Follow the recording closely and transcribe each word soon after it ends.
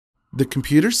The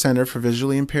Computer Center for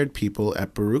Visually Impaired People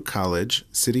at Baruch College,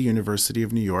 City University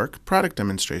of New York, product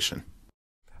demonstration.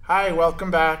 Hi, welcome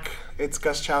back. It's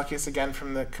Gus Chalkias again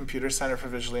from the Computer Center for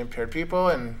Visually Impaired People,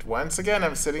 and once again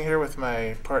I'm sitting here with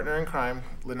my partner in crime,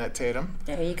 Lynette Tatum.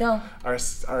 There you go.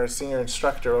 Our senior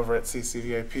instructor over at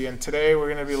CCVIP, and today we're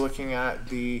going to be looking at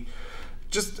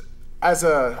just as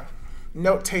a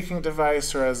note-taking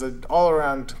device or as an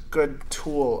all-around good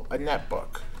tool, a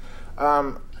netbook.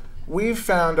 We've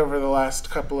found over the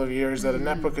last couple of years that a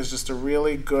netbook is just a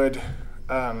really good,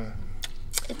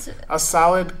 It's a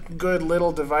solid, good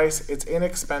little device. It's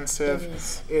inexpensive. It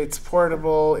is. It's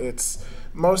portable.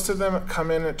 Most of them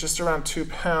come in at just around 2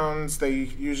 pounds. They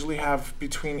usually have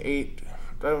between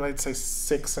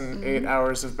 6 and 8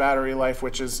 hours of battery life,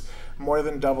 which is more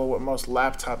than double what most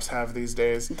laptops have these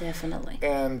days. Definitely.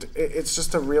 And it's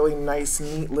just a really nice,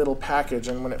 neat little package.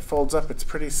 And when it folds up, it's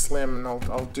pretty slim. And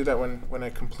I'll do that when I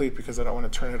complete because I don't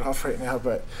want to turn it off right now.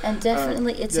 And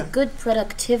definitely, it's a good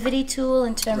productivity tool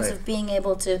in terms of being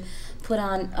able to put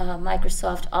on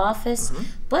Microsoft Office.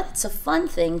 But it's a fun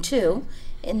thing too,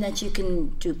 in that you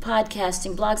can do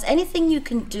podcasting, blogs, anything you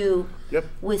can do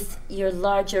with your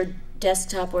larger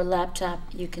desktop or laptop,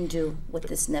 you can do with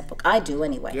this netbook. I do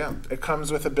anyway. Yeah, it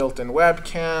comes with a built-in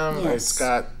webcam. Yes. It's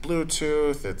got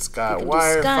Bluetooth. It's got You can do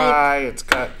Wi-Fi. Skype. It's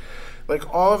got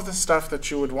like all of the stuff that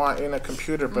you would want in a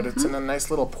computer, but it's in a nice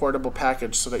little portable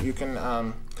package so that you can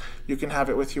have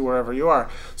it with you wherever you are.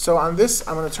 So on this,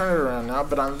 I'm going to turn it around now.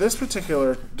 But on this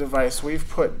particular device, we've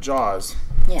put JAWS.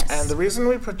 Yes. And the reason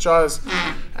we put JAWS,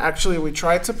 actually, we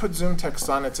tried to put zoom text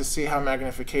on it to see how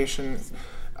magnification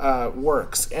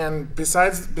works. And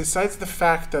besides the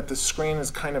fact that the screen is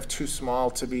kind of too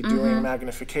small to be doing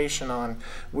magnification on,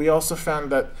 we also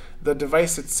found that the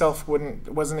device itself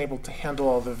wasn't able to handle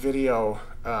all the video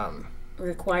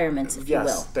requirements, if you will.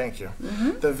 Yes, thank you.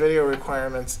 The video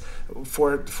requirements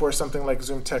for something like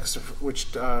zoom text,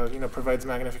 which provides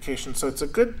magnification. So it's a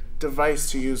good device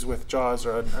to use with JAWS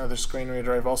or another screen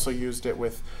reader. I've also used it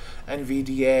with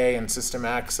NVDA and System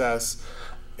Access.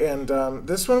 And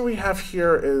this one we have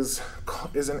here is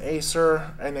an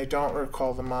Acer, and I don't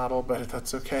recall the model, but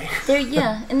that's okay.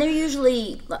 And they're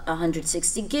usually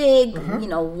 160 gig,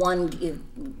 1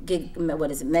 gig, what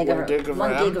is it, megahertz?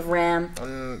 1 gig of RAM.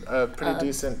 And a pretty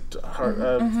decent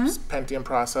Pentium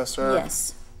processor.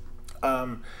 Yes.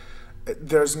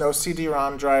 There's no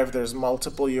CD-ROM drive. There's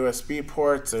multiple USB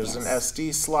ports. There's an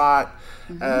SD slot.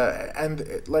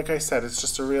 And like I said, it's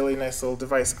just a really nice little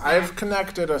device. I've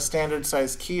connected a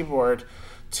standard-sized keyboard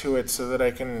to it so that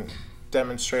I can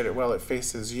demonstrate it while it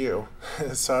faces you.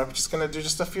 So I'm just going to do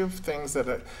just a few things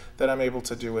that I'm able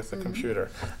to do with the computer.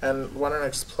 And why don't I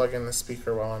just plug in the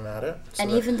speaker while I'm at it?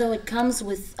 And even though it comes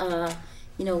with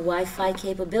Wi-Fi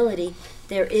capability,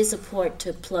 there is a port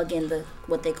to plug in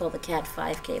what they call the Cat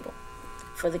 5 cable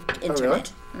for the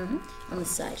internet. On the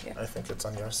side here. I think it's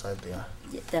on your side,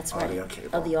 that's audio right. cable.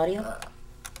 Oh, the audio?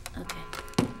 Okay.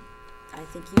 I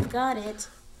think you've got it.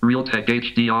 Realtek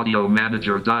HD Audio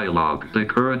Manager dialog. The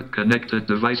current connected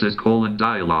devices :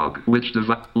 dialog. Which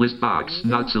device? List box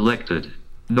not selected.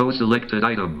 No selected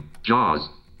item. JAWS.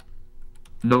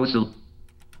 No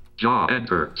JAW.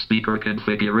 Enter. Speaker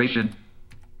configuration.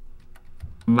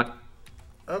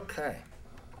 Okay.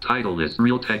 Title is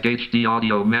Realtek HD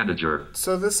Audio Manager.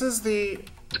 So this is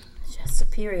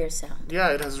Superior sound. Yeah,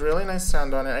 it has really nice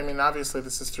sound on it. I mean, obviously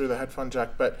this is through the headphone jack,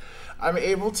 but I'm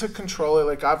able to control it,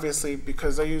 like obviously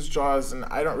because I use JAWS and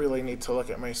I don't really need to look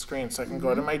at my screen, so I can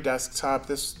go to my desktop.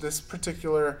 This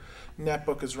particular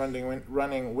netbook is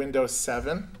running Windows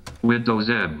 7. Windows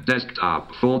M.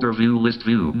 Desktop. Folder view. List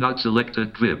view. Not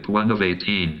selected. VIP 1 of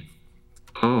 18.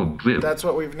 Home. VIP. That's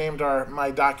what we've named our My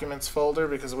Documents folder,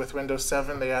 because with Windows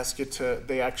 7 they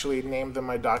actually name the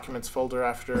My Documents folder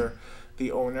after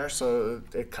the owner, so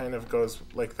it kind of goes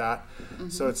like that.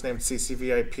 So it's named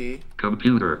CCVIP.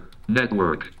 Computer.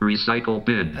 Network. Recycle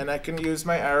bin. And I can use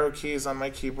my arrow keys on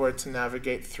my keyboard to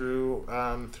navigate through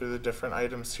the different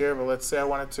items here. But let's say I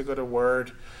wanted to go to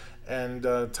Word and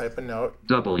type a note.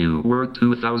 W. Word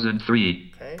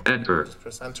 2003. Okay. Enter. Just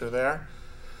press enter there.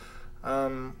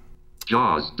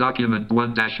 JAWS. Document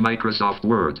 1-Microsoft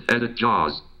Word. Edit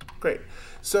JAWS. Great.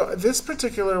 So this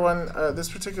particular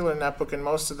netbook, and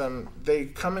most of them, they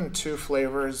come in two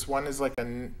flavors. One is like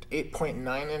an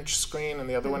 8.9-inch screen, and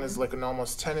the other one is like an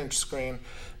almost 10-inch screen.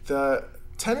 The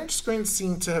 10-inch screens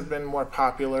seem to have been more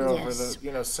popular over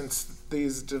since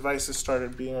these devices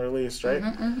started being released, right?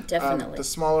 Definitely. The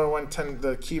smaller one,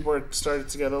 the keyboard started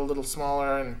to get a little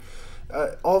smaller, and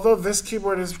although this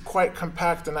keyboard is quite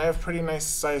compact, and I have pretty nice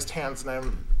sized hands,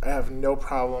 and I have no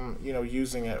problem,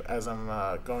 using it as I'm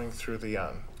going through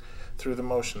through the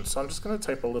motion. So I'm just going to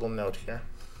type a little note here.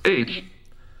 H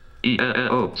E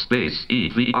L O space E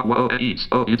V R O E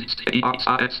O U T E X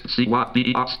S C Y B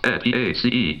E X P A C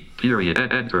E period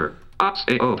and enter. X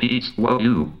A O P E O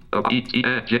U E T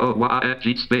J O Y N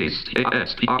G space T A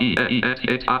S P R E E N T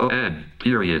H I O N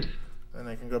period. And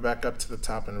I can go back up to the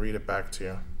top and read it back to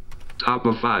you. Top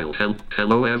of file.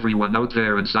 Hello everyone out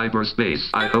there in cyberspace.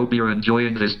 I hope you're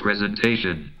enjoying this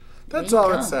presentation. That's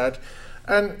all it said.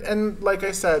 And like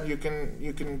I said, you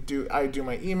can do. I do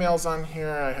my emails on here.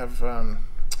 I have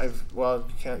you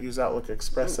can't use Outlook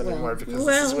Express anymore because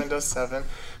this is Windows 7.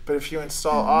 But if you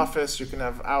install Office, you can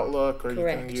have Outlook, or you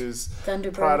can use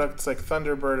products like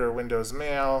Thunderbird or Windows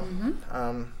Mail,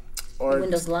 or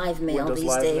Windows Live Mail Windows these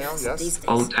Live days. Mail, yes. These days.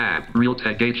 Alt-Tab,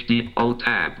 Realtek HD,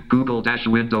 Alt-Tab,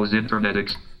 Google-Windows Internet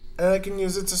and I can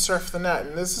use it to surf the net.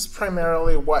 And this is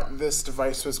primarily what this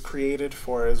device was created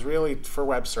for, is really for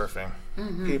web surfing.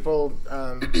 People,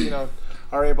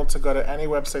 are able to go to any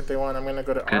website they want. I'm going to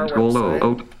go to our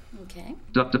website. Okay.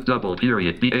 Double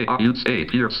period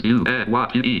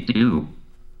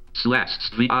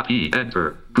BARUSA/VIP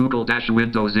enter.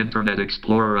 Google-Windows Internet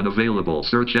Explorer unavailable.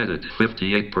 Search edit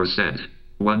 58%.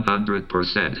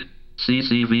 100%.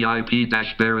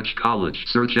 CCVIP-Barrage College.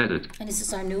 Search edit. And is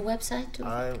this our new website?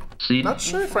 I'm not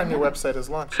sure if our new website is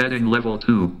launched. Heading level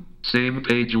 2. Same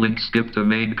page link skip to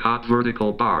main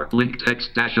vertical bar. Link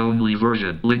text only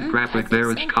version. Link graphic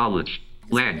Barrage College.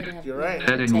 Lang. You're right.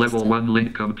 Heading level 1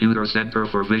 link computer center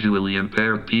for visually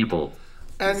impaired people.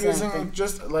 And using,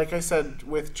 just like I said,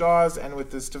 with JAWS and with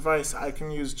this device, I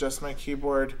can use just my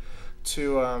keyboard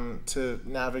to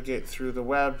navigate through the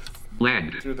web,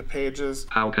 through the pages.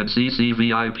 How can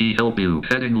CCVIP help you?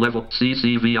 Heading level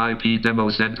CCVIP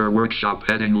Demo Center Workshop.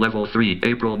 Heading level 3,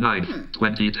 April 9th,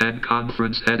 2010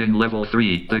 conference. Heading level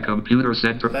 3, the Computer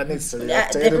Center. That needs to be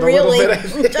updated a little bit, I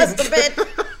think. Just a bit.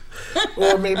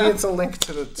 Or maybe it's a link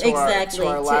to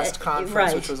our last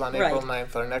conference, which was on April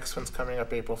 9th. Our next one's coming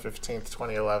up April 15th,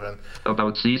 2011.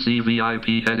 About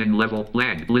CCVIP heading level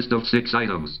blank. List of 6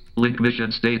 items. Link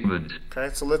mission statement.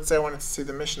 Okay, so let's say I wanted to see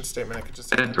the mission statement. I could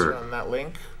just enter on that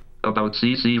link. About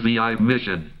CCVI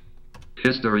mission.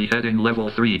 History heading level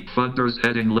 3. Funders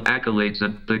heading accolades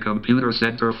and the Computer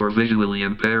Center for Visually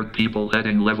Impaired People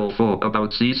heading level 4.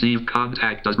 About CC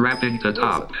contact us wrapping to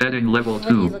top heading level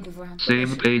 2.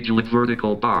 Same page with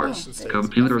vertical bar.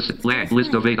 Computer blank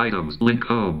list of 8 items. Link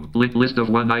home. Link list of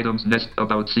 1 items next.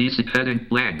 About CC heading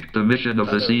blank. The mission of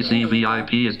the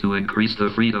CCVIP is to increase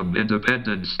the freedom,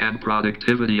 independence, and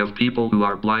productivity of people who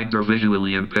are blind or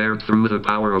visually impaired through the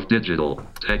power of digital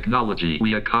technology.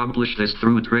 We accomplish this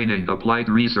through training, applied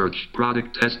research,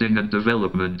 product testing and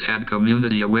development, and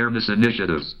community awareness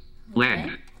initiatives.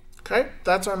 Lang. Okay,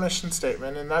 that's our mission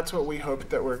statement, and that's what we hope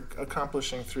that we're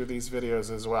accomplishing through these videos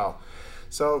as well.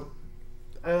 So,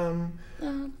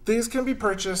 these can be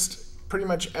purchased pretty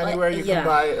much anywhere you can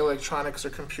buy electronics or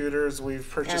computers. We've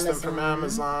purchased them from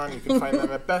Amazon. You can find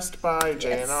them at Best Buy,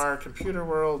 J&R, Computer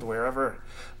World, wherever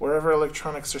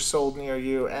electronics are sold near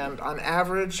you. And on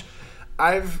average,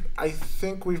 I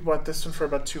think we've bought this one for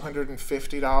about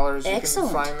 $250. You can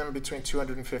find them between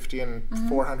 $250 and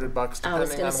 $400,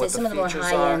 depending on what the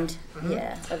features are.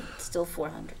 Yeah, but still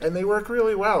 $400. And they work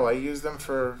really well. I use them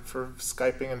for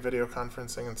Skyping and video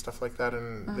conferencing and stuff like that,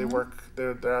 and they work.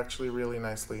 They're actually really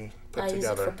nicely put together. I use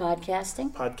it for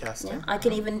podcasting. Podcasting. Yeah,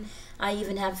 I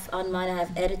even have on mine. I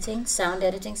have editing, sound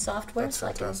editing software. That's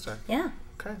fantastic.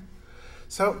 Okay.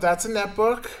 So that's a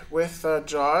netbook with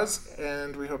JAWS,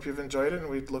 and we hope you've enjoyed it, and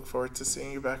we look forward to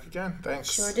seeing you back again.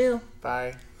 Thanks. Sure do.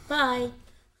 Bye. Bye.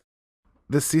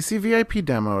 The CCVIP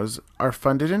demos are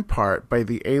funded in part by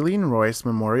the Aileen Royce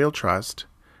Memorial Trust,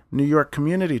 New York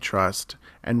Community Trust,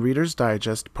 and Reader's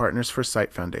Digest Partners for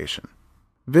Sight Foundation.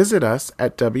 Visit us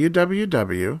at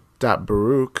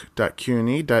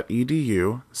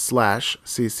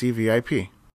www.baruch.cuny.edu/CCVIP.